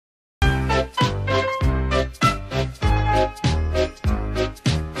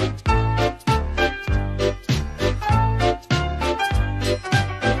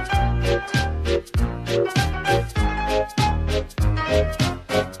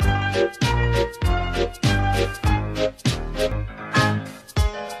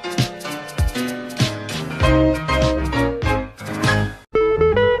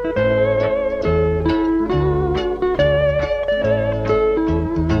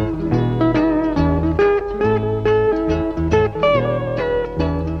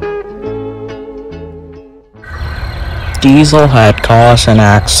Diesel had caused an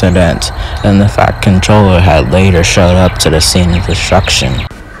accident, and the Fat Controller had later showed up to the scene of destruction.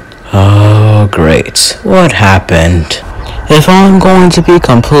 Oh, great. What happened? If I'm going to be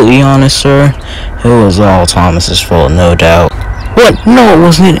completely honest, sir, it was all Thomas's fault, no doubt. What? No, it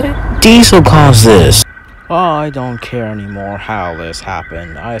wasn't. Diesel caused this. I don't care anymore how this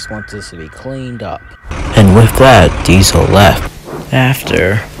happened. I just want this to be cleaned up. And with that, Diesel left.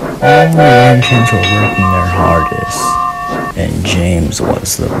 After, all the engines were working their hardest, and James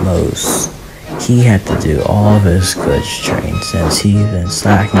was the most. He had to do all of his goods train since he'd been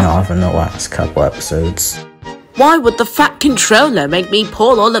slacking off in the last couple episodes. Why would the Fat Controller make me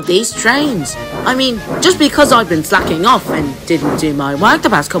pull all of these trains? I mean, just because I've been slacking off and didn't do my work the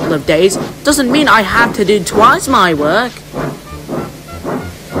past couple of days doesn't mean I have to do twice my work.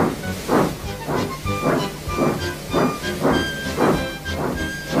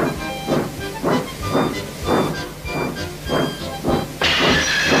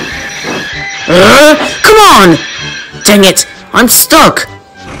 Come on! Dang it, I'm stuck!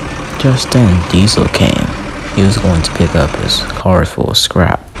 Just then, Diesel came. He was going to pick up his car full of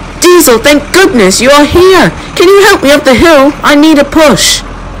scrap. Diesel, thank goodness you are here! Can you help me up the hill? I need a push.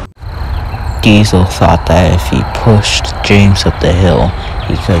 Diesel thought that if he pushed James up the hill,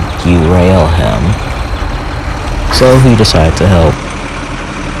 he could derail him. So he decided to help.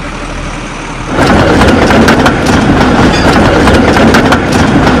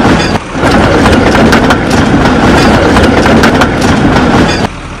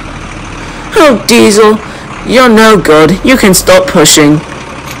 Oh, Diesel, you're no good. You can stop pushing.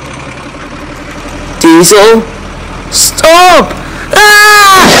 Diesel, stop!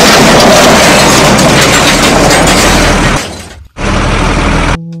 Ah!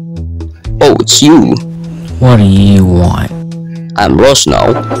 Oh, it's you. What do you want? I'm lost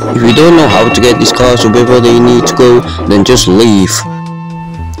now. If you don't know how to get these cars to wherever they need to go, then just leave.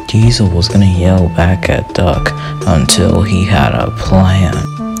 Diesel was gonna yell back at Duck until he had a plan.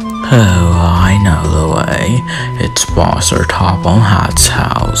 Oh, I know the way. It's Boss or Top on Hat's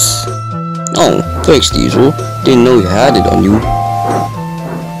house. Oh, thanks, Diesel. Didn't know you had it on you.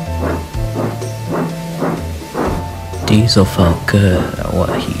 Diesel felt good at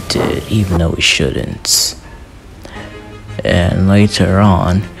what he did, even though he shouldn't. And later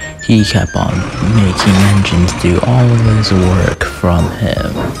on, he kept on making engines do all of his work from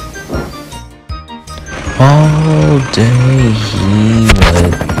him. All day he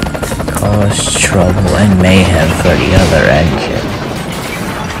would cause trouble and mayhem for the other engine.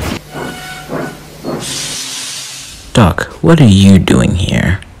 Duck, what are you doing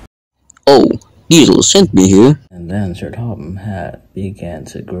here? Oh, Diesel sent me here. And then Sir Topham Hatt began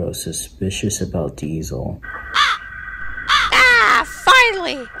to grow suspicious about Diesel. Ah,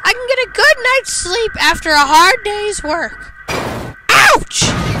 finally! I can get a good night's sleep after a hard day's work. Ouch!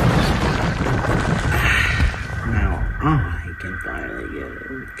 Now I can finally get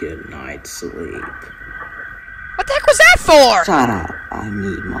a good night's sleep. What the heck was that for? Shut up! I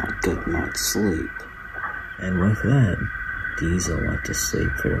need my good night's sleep. And with that, Diesel went to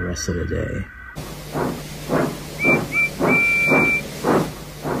sleep for the rest of the day.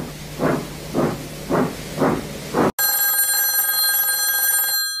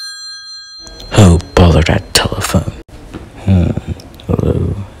 Oh, bother that telephone.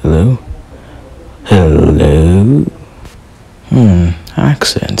 Hello? Hello? Hello?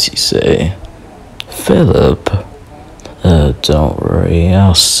 Accents, you say? Philip? Don't worry,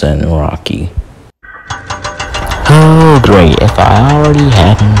 I'll send Rocky. Oh, great, if I already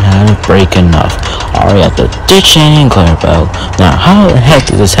hadn't had a break enough, I already had to ditch Annie and Clarabelle. Now, how the heck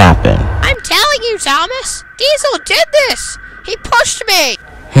did this happen? I'm telling you, Thomas! Diesel did this! He pushed me!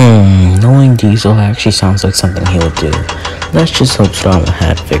 Knowing Diesel actually sounds like something he would do. Let's just hope Storm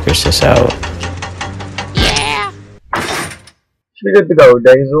Hat figures this out. Yeah! Should be good to go,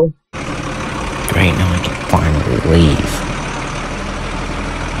 Diesel. Great, now we can finally leave.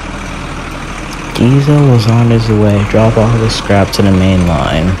 Diesel was on his way to drop off the scrap to the main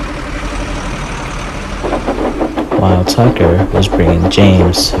line, while Tucker was bringing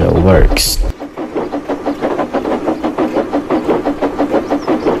James to the works.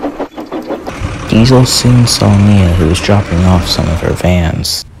 Diesel soon saw Mia, who was dropping off some of her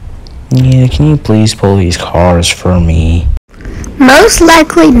vans. Yeah, can you please pull these cars for me? Most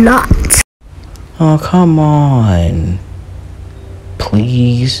likely not. Oh, come on.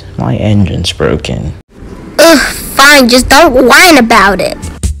 Please, my engine's broken. Ugh, fine, just don't whine about it.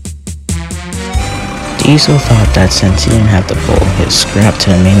 Diesel thought that since he didn't have to pull his scrap to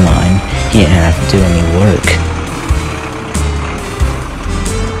the main line, he didn't have to do any work.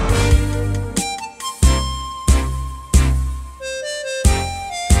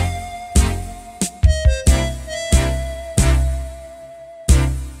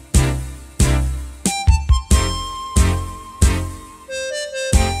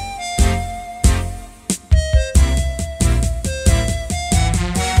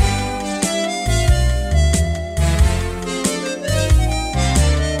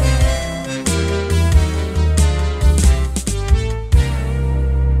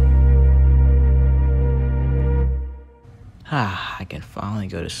 can finally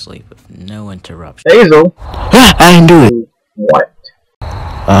go to sleep with no interruption. Hazel? I didn't do it! What?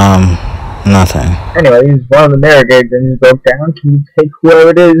 Nothing. Anyways, one of the mirror gauge engines broke down. Can you take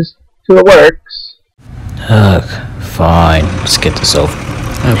whoever it is to the works? Ugh, fine. Let's get this over.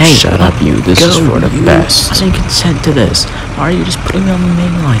 Oh, hey, shut up, you. This is for the best. I didn't consent to this. Why are you just putting me on the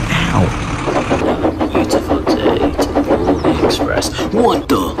main line? Ow. Beautiful day to rule the express. What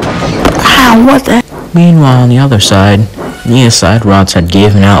the? Ow, what the? Meanwhile, on the other side, Nia's side rods had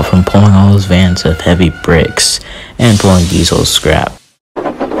given out from pulling all those vans of heavy bricks and pulling Diesel's scrap.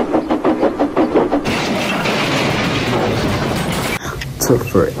 It took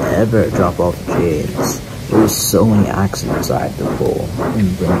forever to drop off the chains. There was so many accidents I had to pull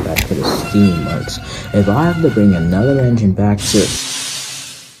and bring back to the steam works. If I have to bring another engine back to...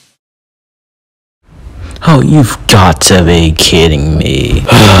 Oh, you've got to be kidding me.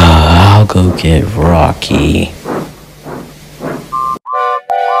 I'll go get Rocky.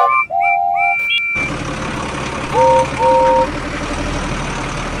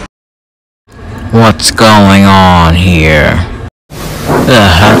 What's going on here? I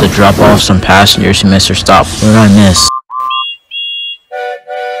had to drop off some passengers who missed their stop. What did I miss?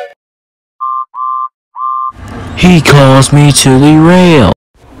 He calls me to the rail.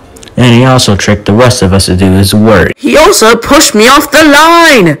 And he also tricked the rest of us to do his work. He also pushed me off the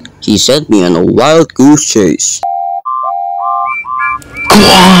line! He sent me on a wild goose chase.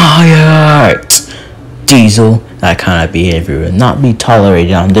 Quiet! Diesel, that kind of behavior will not be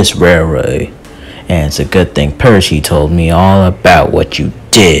tolerated on this railway. And it's a good thing Percy told me all about what you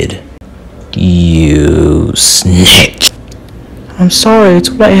did. You snitch. I'm sorry, it's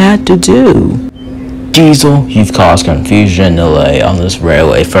what I had to do. Diesel, you've caused confusion and delay on this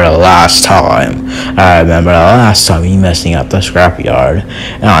railway for the last time. I remember the last time you messing up the scrapyard,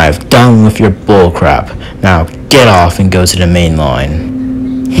 and I've done with your bullcrap. Now get off and go to the main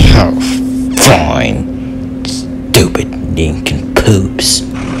line. Oh, fine. Stupid nincompoops.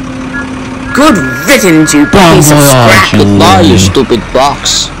 Good riddance, you piece of scrap! Goodbye, you stupid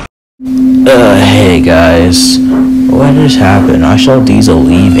box. Hey guys. What just happened? I saw Diesel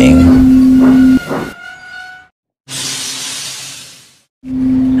leaving.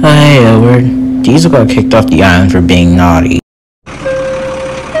 Hey Edward. Diesel got kicked off the island for being naughty.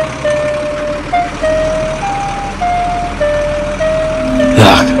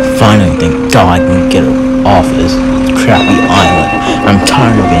 Ugh, finally thank God I can get off this crappy island. I'm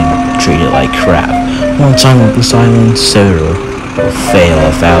tired of being treated like crap. Once I'm on this island, Soda will fail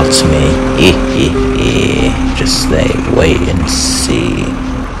without me. Just wait and see.